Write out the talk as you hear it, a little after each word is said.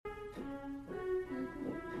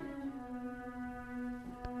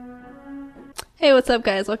Hey, what's up,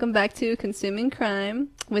 guys? Welcome back to Consuming Crime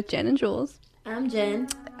with Jen and Jules. I'm Jen.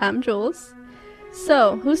 I'm Jules.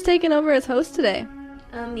 So, who's taking over as host today?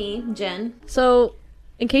 Me, Jen. So,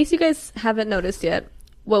 in case you guys haven't noticed yet,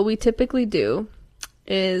 what we typically do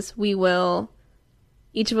is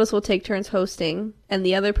each of us will take turns hosting, and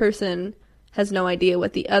the other person has no idea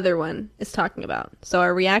what the other one is talking about. So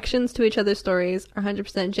our reactions to each other's stories are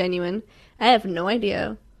 100% genuine. I have no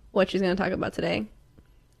idea what she's going to talk about today.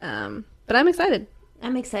 But I'm excited.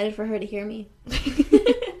 I'm excited for her to hear me.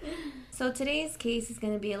 So today's case is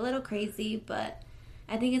going to be a little crazy, but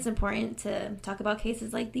I think it's important to talk about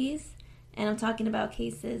cases like these. And I'm talking about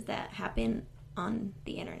cases that happen on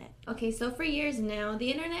the internet. Okay, so for years now,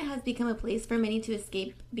 the internet has become a place for many to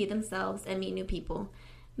escape, be themselves, and meet new people.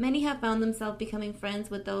 Many have found themselves becoming friends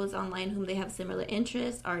with those online whom they have similar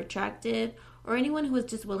interests, are attractive, or anyone who is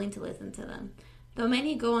just willing to listen to them. Though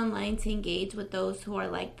many go online to engage with those who are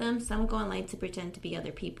like them, some go online to pretend to be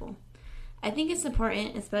other people. I think it's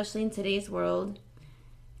important, especially in today's world,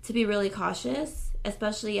 to be really cautious,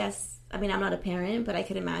 especially I'm not a parent, but I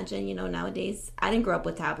could imagine, nowadays, I didn't grow up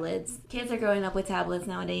with tablets. Kids are growing up with tablets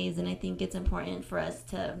nowadays, and I think it's important for us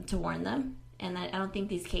to warn them. And I don't think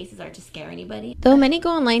these cases are to scare anybody. Though many go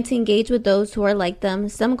online to engage with those who are like them,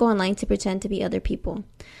 some go online to pretend to be other people.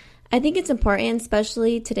 I think it's important,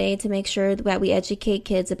 especially today, to make sure that we educate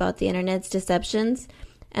kids about the internet's deceptions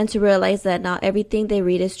and to realize that not everything they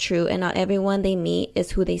read is true and not everyone they meet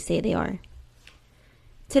is who they say they are.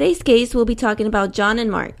 Today's case, we'll be talking about John and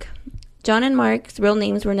Mark. John and Mark's real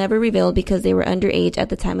names were never revealed because they were underage at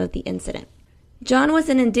the time of the incident. John was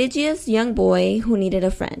an indigenous young boy who needed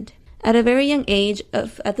a friend. At the very young age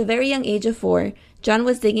of 4, John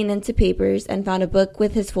was digging into papers and found a book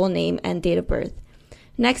with his full name and date of birth.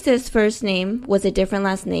 Next to his first name was a different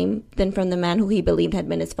last name than from the man who he believed had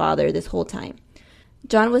been his father this whole time.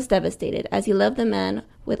 John was devastated, as he loved the man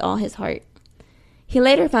with all his heart. He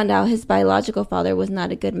later found out his biological father was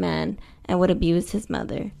not a good man and would abuse his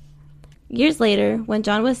mother. Years later, when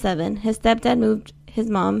John was 7, his stepdad moved his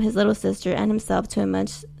mom, his little sister, and himself to a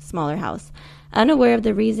much smaller house. Unaware of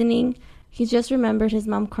the reasoning, he just remembered his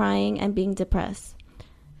mom crying and being depressed,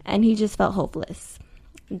 and he just felt hopeless.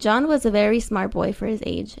 John was a very smart boy for his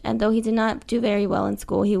age, and though he did not do very well in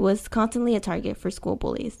school, he was constantly a target for school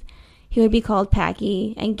bullies. He would be called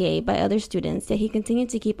packy and gay by other students, yet he continued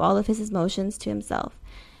to keep all of his emotions to himself.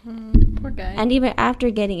 Poor guy. And even after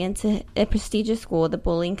getting into a prestigious school, the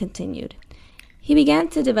bullying continued. He began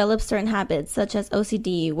to develop certain habits, such as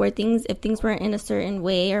OCD, where if things weren't in a certain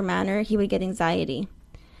way or manner, he would get anxiety.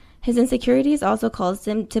 His insecurities also caused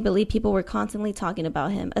him to believe people were constantly talking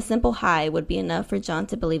about him. A simple hi would be enough for John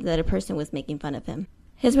to believe that a person was making fun of him.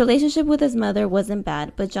 His relationship with his mother wasn't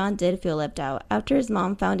bad, but John did feel left out. After his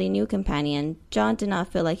mom found a new companion, John did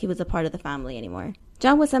not feel like he was a part of the family anymore.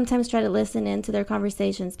 John would sometimes try to listen in to their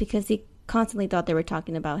conversations because he constantly thought they were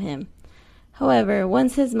talking about him. However,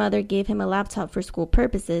 once his mother gave him a laptop for school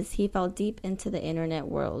purposes, he fell deep into the internet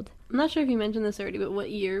world. I'm not sure if you mentioned this already, but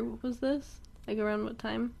what year was this? Like around what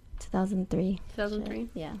time? 2003. 2003?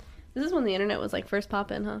 Yeah. This is when the internet was like first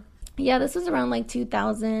popping, huh? Yeah, this was around like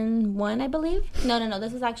 2001, I believe. No.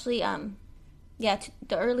 This was actually, the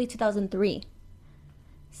early 2003.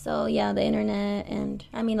 So, yeah, the internet and,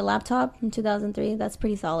 a laptop in 2003, that's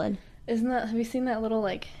pretty solid. Have you seen that little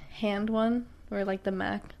like hand one? Where like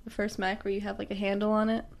the first Mac where you have like a handle on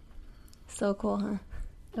it? So cool, huh?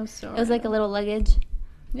 It was like a little luggage.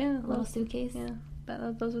 Yeah. A little suitcase. Yeah.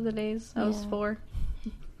 Those were the days. I was 4.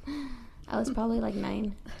 I was probably like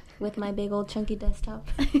 9 with my big old chunky desktop.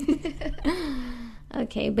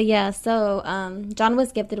 Okay, but yeah, so John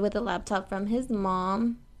was gifted with a laptop from his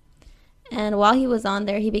mom. And while he was on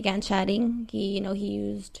there, he began chatting. He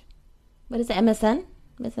used, what is it, MSN?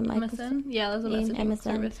 MSN? Yeah, that's a messaging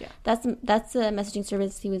service, yeah. That's the messaging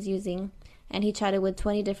service he was using. And he chatted with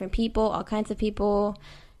 20 different people, all kinds of people.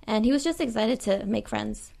 And he was just excited to make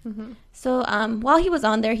friends. Mm-hmm. So while he was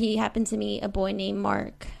on there, he happened to meet a boy named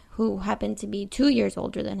Mark, who happened to be 2 years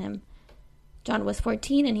older than him. John was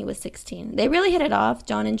 14 and he was 16. They really hit it off.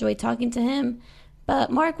 John enjoyed talking to him,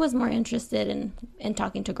 but Mark was more interested in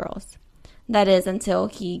talking to girls. That is, until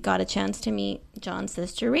he got a chance to meet John's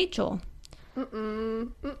sister, Rachel.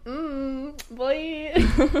 Boy.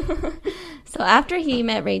 So after he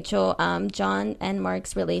met Rachel, John and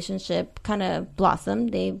Mark's relationship kind of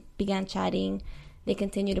blossomed. They began chatting. They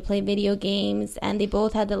continued to play video games, and they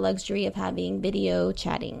both had the luxury of having video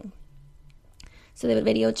chatting. So they would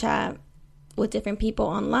video chat with different people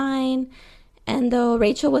online. And though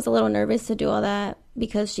Rachel was a little nervous to do all that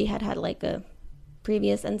because she had like a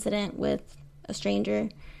previous incident with a stranger,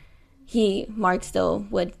 Mark still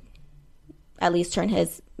would at least turn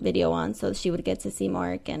his video on so she would get to see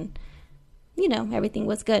Mark, and everything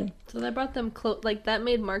was good. So that brought them that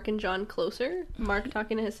made Mark and John closer? Mark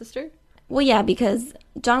talking to his sister? Well, yeah, because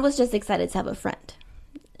John was just excited to have a friend.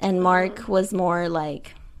 And Mark was more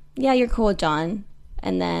like, yeah, you're cool, John.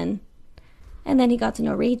 And then he got to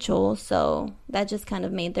know Rachel, so that just kind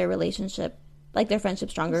of made their relationship, their friendship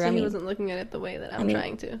stronger. So he wasn't looking at it the way that I'm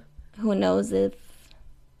trying to. Who knows if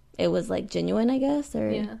it was, genuine, I guess,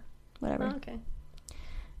 or whatever. Oh, okay.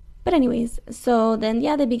 But anyways, so then,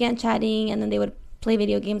 they began chatting, and then they would play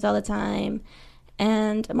video games all the time.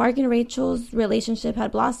 And Mark and Rachel's relationship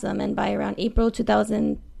had blossomed, and by around April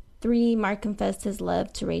 2003, Mark confessed his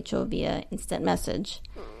love to Rachel via instant message.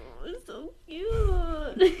 Oh, it's so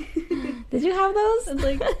cute. Did you have those?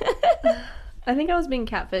 It's I think I was being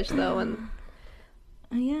catfished, though, and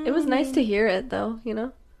it was nice to hear it, though,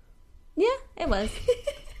 Yeah, it was.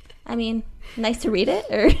 I mean, nice to read it,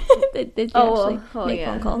 or did you actually make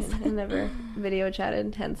phone calls? I never video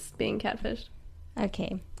chatted, hence being catfished.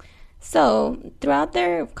 Okay. So, throughout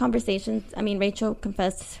their conversations, Rachel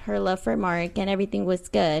confessed her love for Mark, and everything was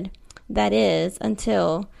good. That is,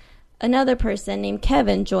 until another person named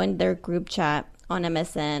Kevin joined their group chat on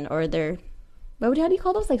MSN, or their... how do you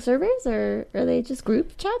call those? Servers? Or are they just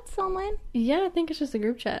group chats online? Yeah, I think it's just a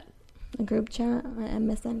group chat. A group chat?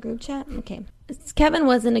 MSN group chat? Okay. Kevin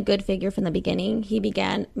wasn't a good figure from the beginning. He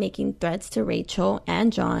began making threats to Rachel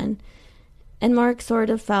and John, and Mark sort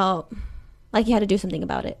of felt like he had to do something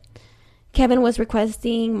about it. Kevin was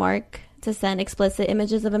requesting Mark to send explicit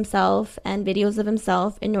images of himself and videos of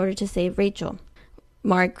himself in order to save Rachel.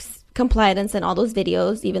 Mark complied and sent all those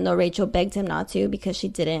videos, even though Rachel begged him not to because she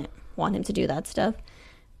didn't want him to do that stuff.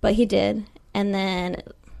 But he did. And then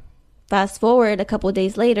fast forward a couple of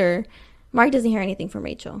days later, Mark doesn't hear anything from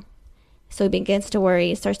Rachel. So he begins to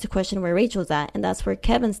worry, starts to question where Rachel's at. And that's where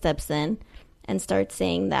Kevin steps in and starts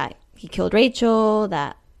saying that he killed Rachel,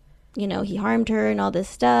 that, he harmed her and all this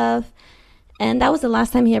stuff. And that was the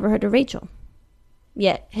last time he ever heard of Rachel.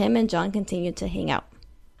 Yet him and John continued to hang out.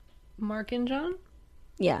 Mark and John?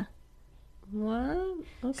 Yeah. What?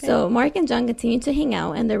 Okay. So Mark and John continued to hang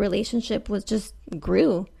out, and their relationship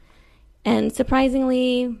grew. And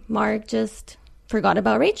surprisingly, Mark just forgot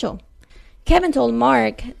about Rachel. Kevin told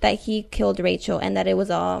Mark that he killed Rachel and that it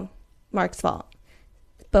was all Mark's fault.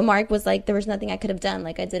 But Mark was like, there was nothing I could have done.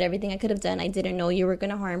 I did everything I could have done. I didn't know you were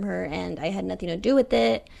going to harm her, and I had nothing to do with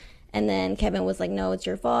it. And then Kevin was like, no, it's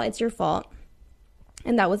your fault. It's your fault.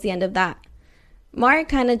 And that was the end of that. Mark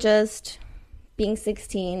kind of just, being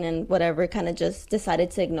 16 and whatever, kind of just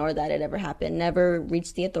decided to ignore that it ever happened. Never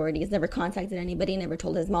reached the authorities, never contacted anybody, never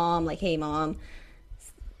told his mom, hey, Mom,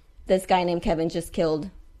 this guy named Kevin just killed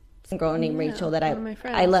some girl named Rachel that I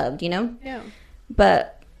loved, Yeah.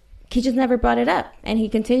 But he just never brought it up. And he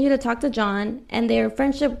continued to talk to John, and their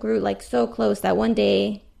friendship grew so close that one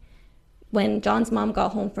day when John's mom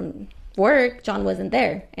got home from work, John wasn't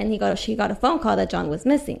there, and she got a phone call that John was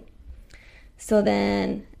missing. So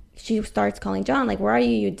then she starts calling John, where are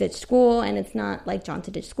you? You ditched school. And it's not like John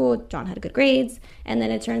to ditch school. John had good grades. And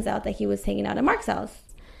then it turns out that he was hanging out at Mark's house.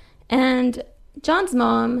 And John's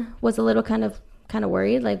mom was a little kind of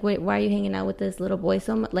worried, wait, why are you hanging out with this little boy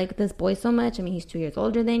so much? This boy so much? He's 2 years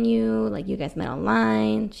older than you. You guys met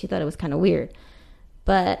online. She thought it was kind of weird.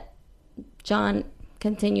 But John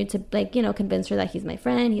continued to, convince her that he's my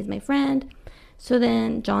friend. So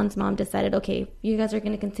then John's mom decided, okay, you guys are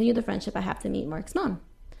going to continue the friendship. I have to meet Mark's mom.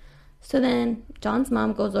 So then John's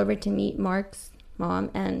mom goes over to meet Mark's mom,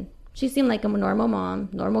 and she seemed like a normal mom,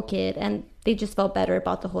 normal kid, and they just felt better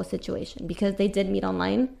about the whole situation because they did meet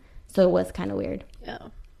online, so it was kind of weird. Yeah.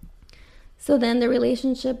 So then the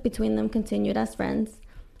relationship between them continued as friends,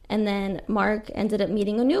 and then Mark ended up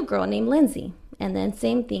meeting a new girl named Lindsay. And then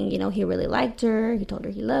same thing, he really liked her, he told her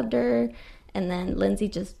he loved her, and then Lindsay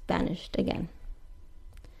just vanished again.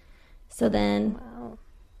 So then, wow.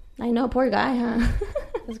 I know, poor guy, huh?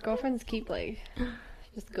 His girlfriends keep,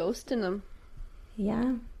 just ghosting him.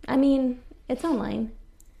 Yeah. It's online.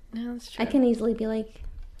 Yeah, that's true. I can easily be like,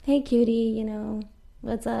 hey, cutie,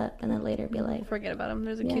 what's up? And then later be like... Forget about him.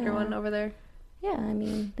 There's a cuter one over there. Yeah,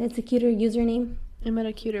 it's a cuter username. I met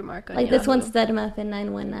a cuter Mark on This one's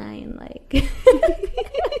StedMuffin919,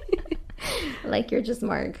 you're just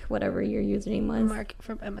Mark, whatever your username was. Mark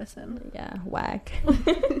from MSN. Yeah, whack.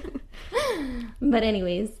 But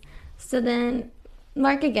anyways, so then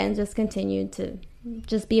Mark again just continued to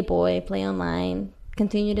just be a boy, play online,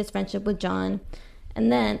 continued his friendship with John.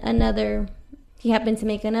 And then he happened to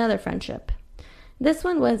make another friendship. This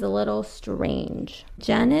one was a little strange.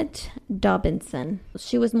 Janet Dobinson.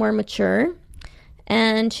 She was more mature,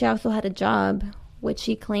 and she also had a job, which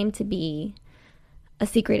she claimed to be a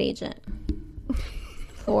secret agent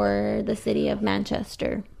for the city of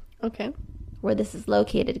Manchester. Okay. Where this is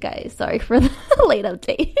located, guys. Sorry for the late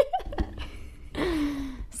update.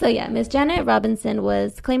 So yeah, Miss Janet Robinson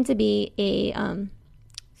was claimed to be a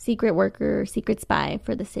secret worker, secret spy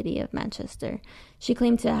for the city of Manchester. She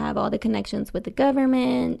claimed to have all the connections with the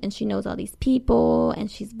government, and she knows all these people, and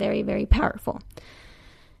she's very, very powerful.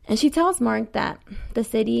 And she tells Mark that the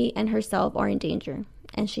city and herself are in danger,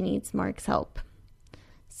 and she needs Mark's help.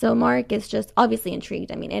 So Mark is just obviously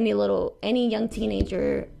intrigued. I mean, any young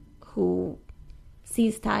teenager who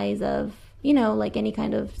sees ties of, you know, like any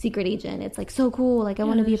kind of secret agent, it's like so cool. Like, I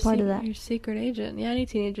want to be a part of that. Your secret agent. Yeah, any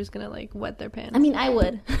teenager's gonna like wet their pants. I mean, I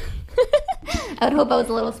would. I would hope I was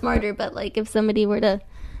a little smarter, but like if somebody were to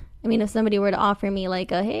offer me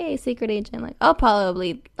like a, hey, secret agent, like I'll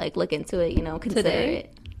probably like look into it, you know, consider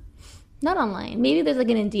it. Not online. Maybe there's like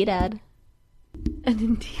an Indeed ad. An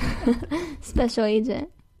Indeed special agent,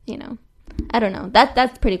 you know. I don't know.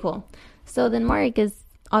 That's pretty cool. So then Mark is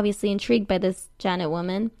obviously intrigued by this Janet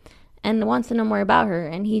woman and wants to know more about her,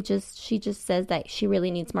 and she just says that she really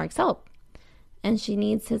needs Mark's help. And she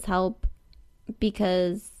needs his help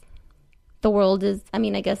because the world is, I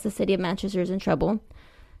guess the city of Manchester is in trouble.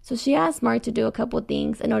 So she asked Mark to do a couple of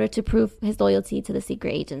things in order to prove his loyalty to the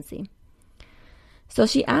secret agency. So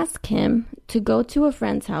she asked him to go to a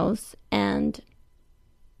friend's house and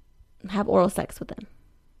have oral sex with him.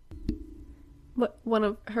 What, one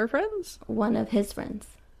of her friends? One of his friends.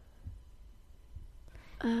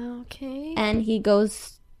 Okay. And he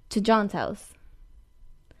goes to John's house.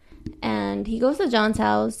 And he goes to John's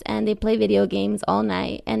house and they play video games all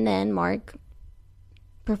night. And then Mark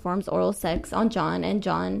performs oral sex on John and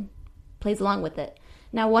John plays along with it.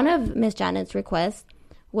 Now, one of Miss Janet's requests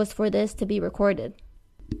was for this to be recorded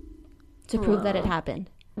to prove that it happened.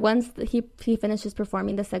 Once he finishes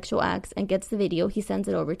performing the sexual acts and gets the video, he sends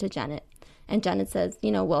it over to Janet. And Janet says,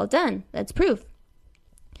 well done. That's proof.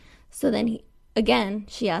 So then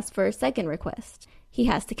she asked for a second request. He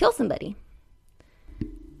has to kill somebody.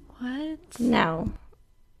 What? Now,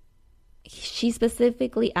 she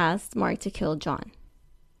specifically asked Mark to kill John.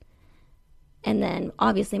 And then,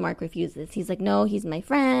 obviously, Mark refuses. He's like, no, he's my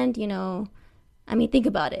friend, think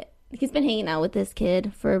about it. He's been hanging out with this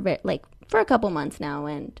kid for a couple months now,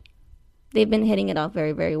 and they've been hitting it off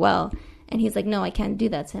very, very well. And he's like, no, I can't do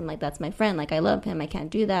that to him. Like, that's my friend. Like, I love him. I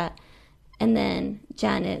can't do that. And then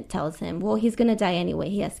Janet tells him, well, he's going to die anyway.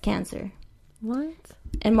 He has cancer. What?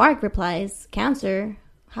 And Mark replies, cancer?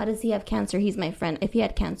 How does he have cancer? He's my friend. If he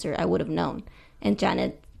had cancer, I would have known. And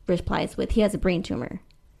Janet replies with, he has a brain tumor.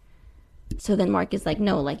 So then Mark is like,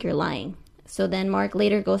 no, like, you're lying. So then Mark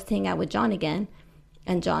later goes to hang out with John again.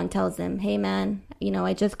 And John tells him, hey, man,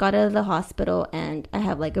 I just got out of the hospital and I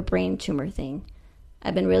have like a brain tumor thing.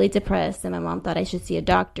 I've been really depressed and my mom thought I should see a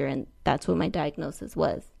doctor, and that's what my diagnosis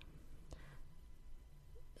was.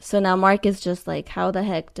 So now Mark is just like, how the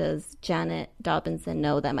heck does Janet Robinson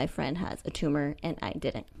know that my friend has a tumor and I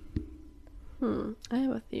didn't? I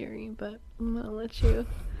have a theory, but I'm gonna let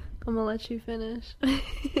you finish.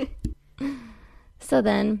 So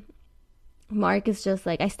then Mark is just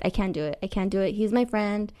like, I can't do it. I can't do it. He's my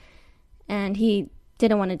friend. And he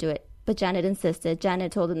didn't want to do it. But Janet insisted.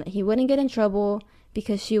 Janet told him that he wouldn't get in trouble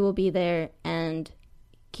because she will be there and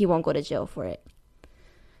he won't go to jail for it.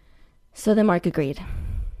 So then Mark agreed.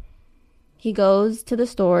 He goes to the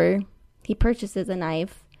store. He purchases a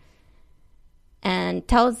knife and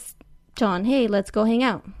tells John, hey, let's go hang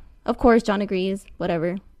out. Of course, John agrees,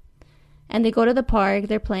 whatever. And they go to the park,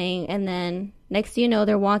 they're playing, and then next thing you know,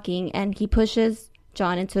 they're walking, and he pushes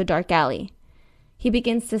John into a dark alley. He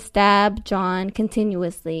begins to stab John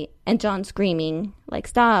continuously, and John's screaming, like,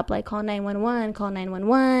 stop, like, call 911, call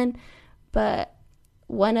 911. But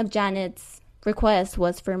one of Janet's requests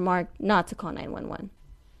was for Mark not to call 911.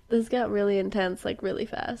 This got really intense, like, really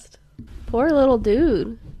fast. Poor little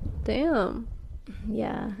dude. Damn.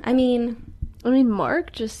 Yeah,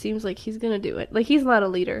 Mark just seems like he's gonna do it. Like, he's not a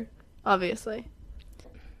leader, obviously.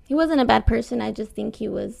 He wasn't a bad person. I just think he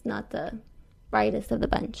was not the brightest of the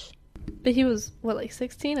bunch. But he was, what, like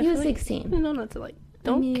 16? He was 16. No, not to, like,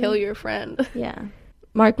 don't kill your friend. Yeah.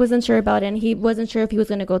 Mark wasn't sure about it, and he wasn't sure if he was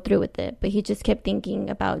going to go through with it. But he just kept thinking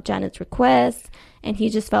about Janet's request, and he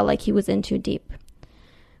just felt like he was in too deep.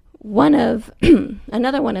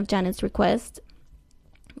 Another one of Janet's requests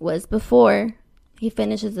was before he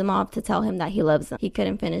finishes him off to tell him that he loves him. He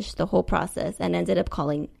couldn't finish the whole process and ended up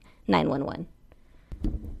calling 911.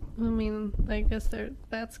 I guess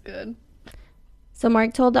that's good. So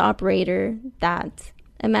Mark told the operator that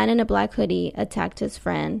a man in a black hoodie attacked his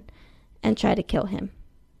friend and tried to kill him.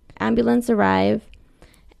 Ambulance arrived,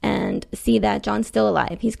 and see that John's still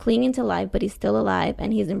alive. He's clinging to life, but he's still alive,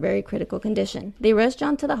 and he's in very critical condition. They rush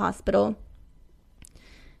John to the hospital,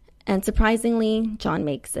 and surprisingly, John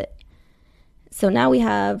makes it. So now we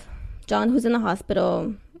have John, who's in the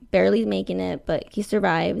hospital, barely making it, but he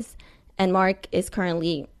survives, and Mark is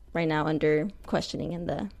currently right now under questioning in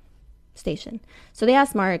the station. So they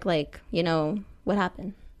ask Mark, like, you know, what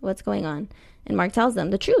happened? What's going on? And Mark tells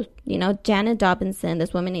them the truth. You know, Janet Dobinson,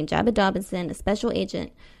 this woman named Janet Dobinson, a special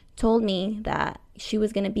agent, told me that she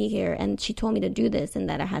was going to be here, and she told me to do this and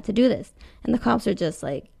that I had to do this. And the cops are just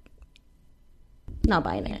like, not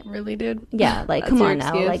buying it. Really, dude? Yeah, like, come on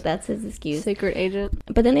now. Like, that's his excuse. Secret agent.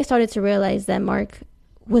 But then they started to realize that Mark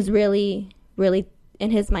was really, really,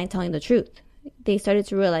 in his mind, telling the truth. They started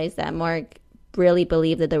to realize that Mark really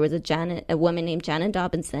believed that there was a woman named Janet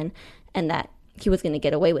Dobinson, and that he was going to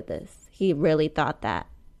get away with this. He really thought that,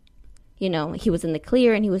 you know, he was in the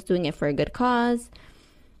clear and he was doing it for a good cause.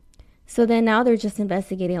 So then now they're just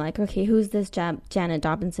investigating, like, okay, who's this Janet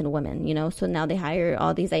Dobinson woman, you know? So now they hire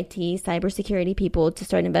all these IT, cybersecurity people to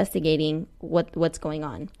start investigating what's going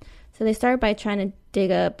on. So they start by trying to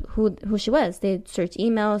dig up who she was. They search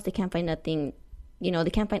emails. They can't find nothing, you know, they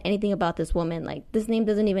can't find anything about this woman. Like, this name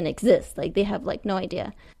doesn't even exist. Like, they have, like, no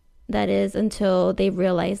idea. That is until they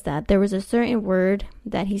realized that there was a certain word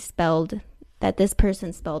that that this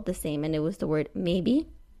person spelled the same, and it was the word maybe.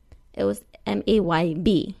 It was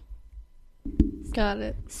M-A-Y-B. Got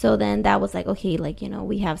it. So then that was like, okay, like, you know,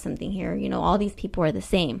 we have something here. You know, all these people are the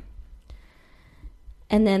same.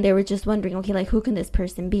 And then they were just wondering, okay, like, who can this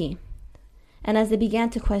person be? And as they began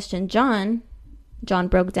to question John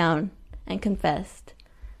broke down and confessed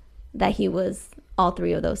that he was all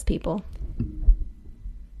three of those people.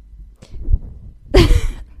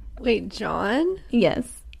 Wait, John?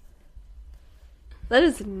 Yes. That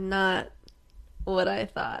is not what I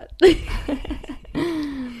thought.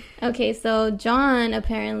 Okay, so John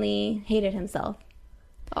apparently hated himself.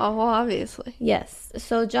 Oh, well, obviously. Yes.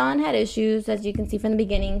 So John had issues, as you can see from the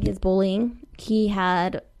beginning, his bullying. He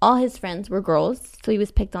had, all his friends were girls, so he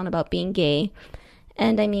was picked on about being gay.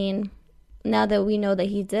 And I mean, now that we know that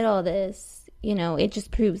he did all this, you know, it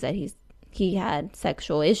just proves that he had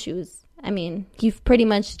sexual issues. I mean, he pretty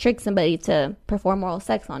much tricked somebody to perform oral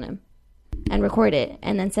sex on him and record it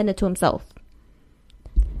and then send it to himself.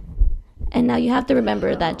 And now you have to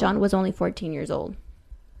remember that John was only 14 years old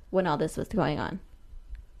when all this was going on.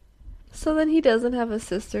 So then he doesn't have a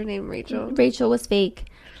sister named Rachel? Rachel was fake.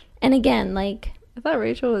 And again, like, I thought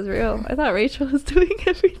Rachel was real. I thought Rachel was doing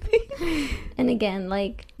everything. And again,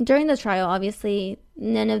 like, during the trial, obviously,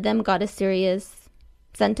 none of them got a serious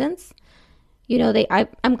sentence. You know,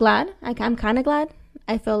 I'm glad. I'm kind of glad.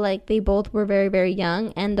 I feel like they both were very, very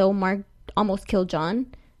young. And though Mark almost killed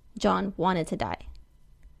John wanted to die.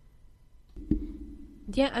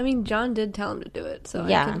 Yeah, I mean, John did tell him to do it. So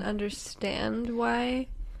yeah. I can understand why.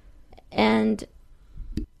 And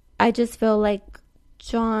I just feel like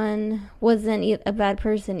John wasn't a bad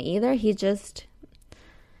person either. He just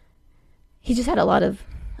had a lot of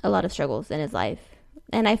struggles in his life.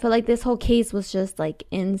 And I feel like this whole case was just, like,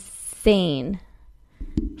 insane.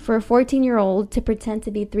 For a 14-year-old to pretend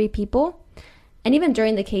to be three people. And even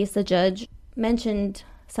during the case, the judge mentioned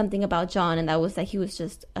something about John, and that was that he was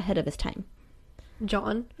just ahead of his time.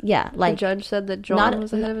 John? Yeah, like, the judge said that John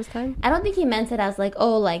was ahead of his time? I don't think he meant it as, like,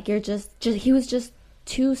 oh, like, you're just he was just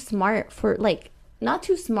too smart for, like, not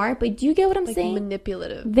too smart, but do you get what I'm saying?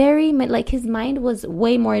 Manipulative. Very, like, his mind was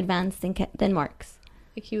way more advanced than Mark's.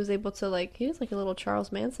 Like, he was able to, like, he was like a little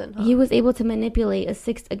Charles Manson, huh? He was able to manipulate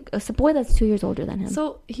a boy that's 2 years older than him.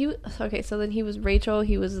 So then he was Rachel,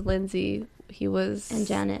 he was Lindsay, he was... And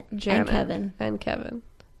Janet. And Kevin.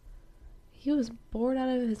 He was bored out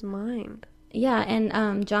of his mind. Yeah,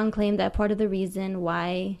 and John claimed that part of the reason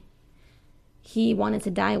why he wanted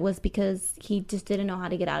to die was because he just didn't know how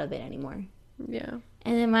to get out of it anymore. Yeah.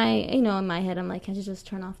 And in my head, I'm like, can't you just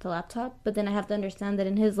turn off the laptop? But then I have to understand that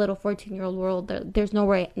in his little 14-year-old world, there's no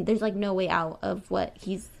way out of what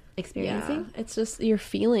he's experiencing. Yeah, it's just your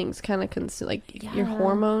feelings kind of your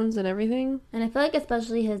hormones and everything. And I feel like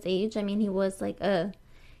especially his age, I mean, he was like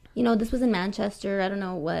this was in Manchester. I don't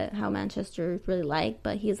know how Manchester is really like,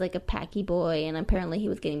 but he's like a packy boy, and apparently he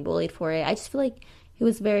was getting bullied for it. I just feel like he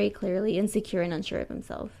was very clearly insecure and unsure of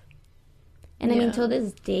himself. And I mean, till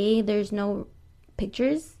this day, there's no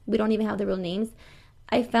pictures. We don't even have the real names.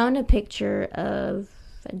 I found a picture of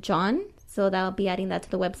John, so I'll be adding that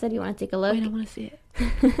to the website. You want to take a look? Wait, I want to see it.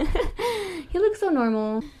 He looks so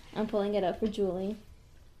normal. I'm pulling it up for Julie.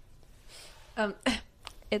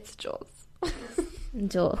 It's Jules.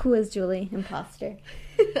 Joel, who is Julie? Imposter.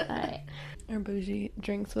 All right. Our bougie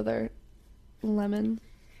drinks with our lemon.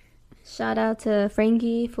 Shout out to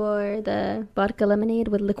Frankie for the vodka lemonade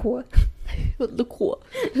with liqueur. With liqueur.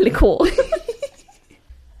 Liqueur.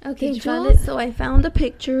 Okay, Did you find Jules, it? so I found a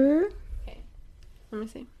picture. Okay. Let me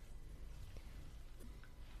see.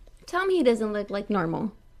 Tell me he doesn't look like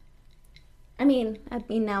normal. I mean,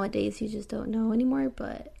 nowadays you just don't know anymore,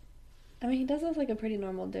 but... I mean, he does look like a pretty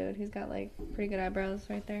normal dude. He's got, like, pretty good eyebrows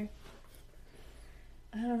right there.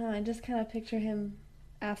 I don't know. I just kind of picture him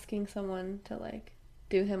asking someone to, like,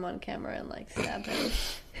 do him on camera and, like, stab him.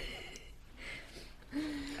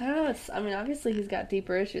 I don't know. I mean, obviously he's got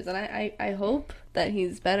deeper issues, and I hope that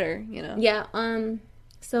he's better, you know? Yeah,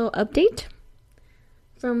 so update.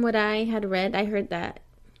 From what I had read, I heard that,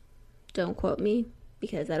 don't quote me,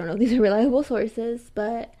 because I don't know if these are reliable sources,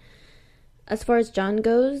 but as far as John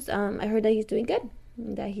goes, I heard that he's doing good,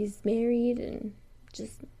 that he's married and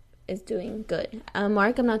just is doing good.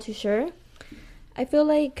 Mark, I'm not too sure. I feel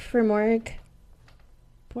like for Mark,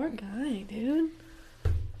 Poor guy, dude.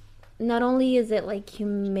 not only is it like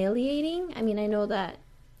humiliating, I mean, I know that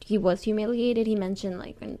he was humiliated. He mentioned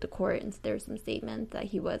like in the court, and there's some statements that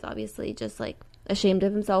he was obviously just like ashamed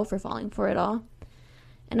of himself for falling for it all.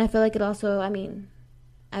 And I feel like it also, I mean,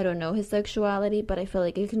 I don't know his sexuality, but I feel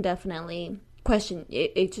like it can definitely question,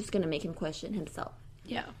 it's just going to make him question himself.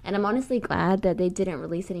 Yeah. And I'm honestly glad that they didn't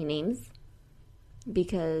release any names,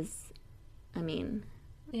 because, I mean,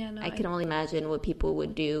 Yeah, no. I can only imagine what people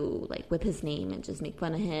would do, like, with his name and just make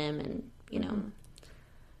fun of him and, you know.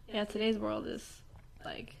 Yeah, today's world is,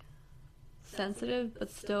 like, sensitive, but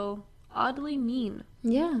still oddly mean.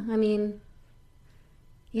 Yeah, I mean,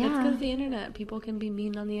 It's yeah. because the internet. People can be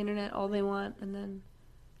mean on the internet all they want and then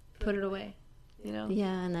put it away, you know?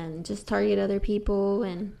 Yeah, and then just target other people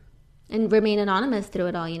and remain anonymous through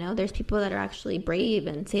it all, you know? There's people that are actually brave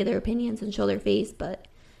and say their opinions and show their face, but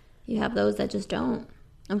you have those that just don't,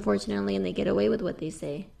 unfortunately, and they get away with what they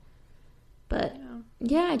say. But,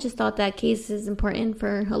 yeah, I just thought that case is important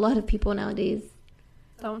for a lot of people nowadays.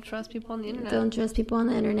 Don't trust people on the internet. Don't trust people on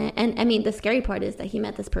the internet. And, I mean, the scary part is that he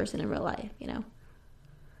met this person in real life, you know?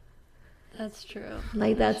 That's true.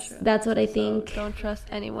 Like, that's true. what I So think. don't trust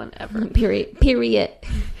anyone ever. Period.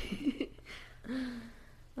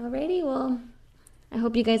 Alrighty, well, I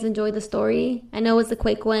hope you guys enjoyed the story. I know it's a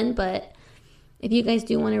quick one, but if you guys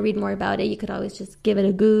do want to read more about it, you could always just give it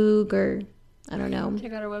a Goog, or I don't know.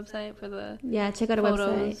 Check out our website for the Yeah, check out our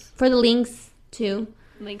photos. website for the links too,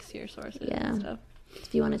 links to your sources Yeah. and stuff.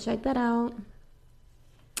 if you want to check that out.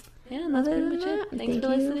 Yeah, and that's Other pretty than much it. that, Thanks thank for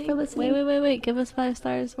you listening. for listening. Wait. Give us 5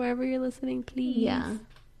 stars wherever you're listening, please. Yeah,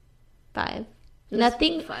 5. Just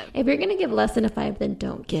Nothing. 5. If you're gonna give less than a 5, then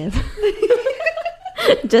don't give.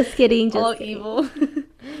 Just kidding. Just All kidding. evil.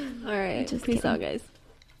 All right. Just Peace kidding. out, guys.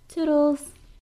 Toodles.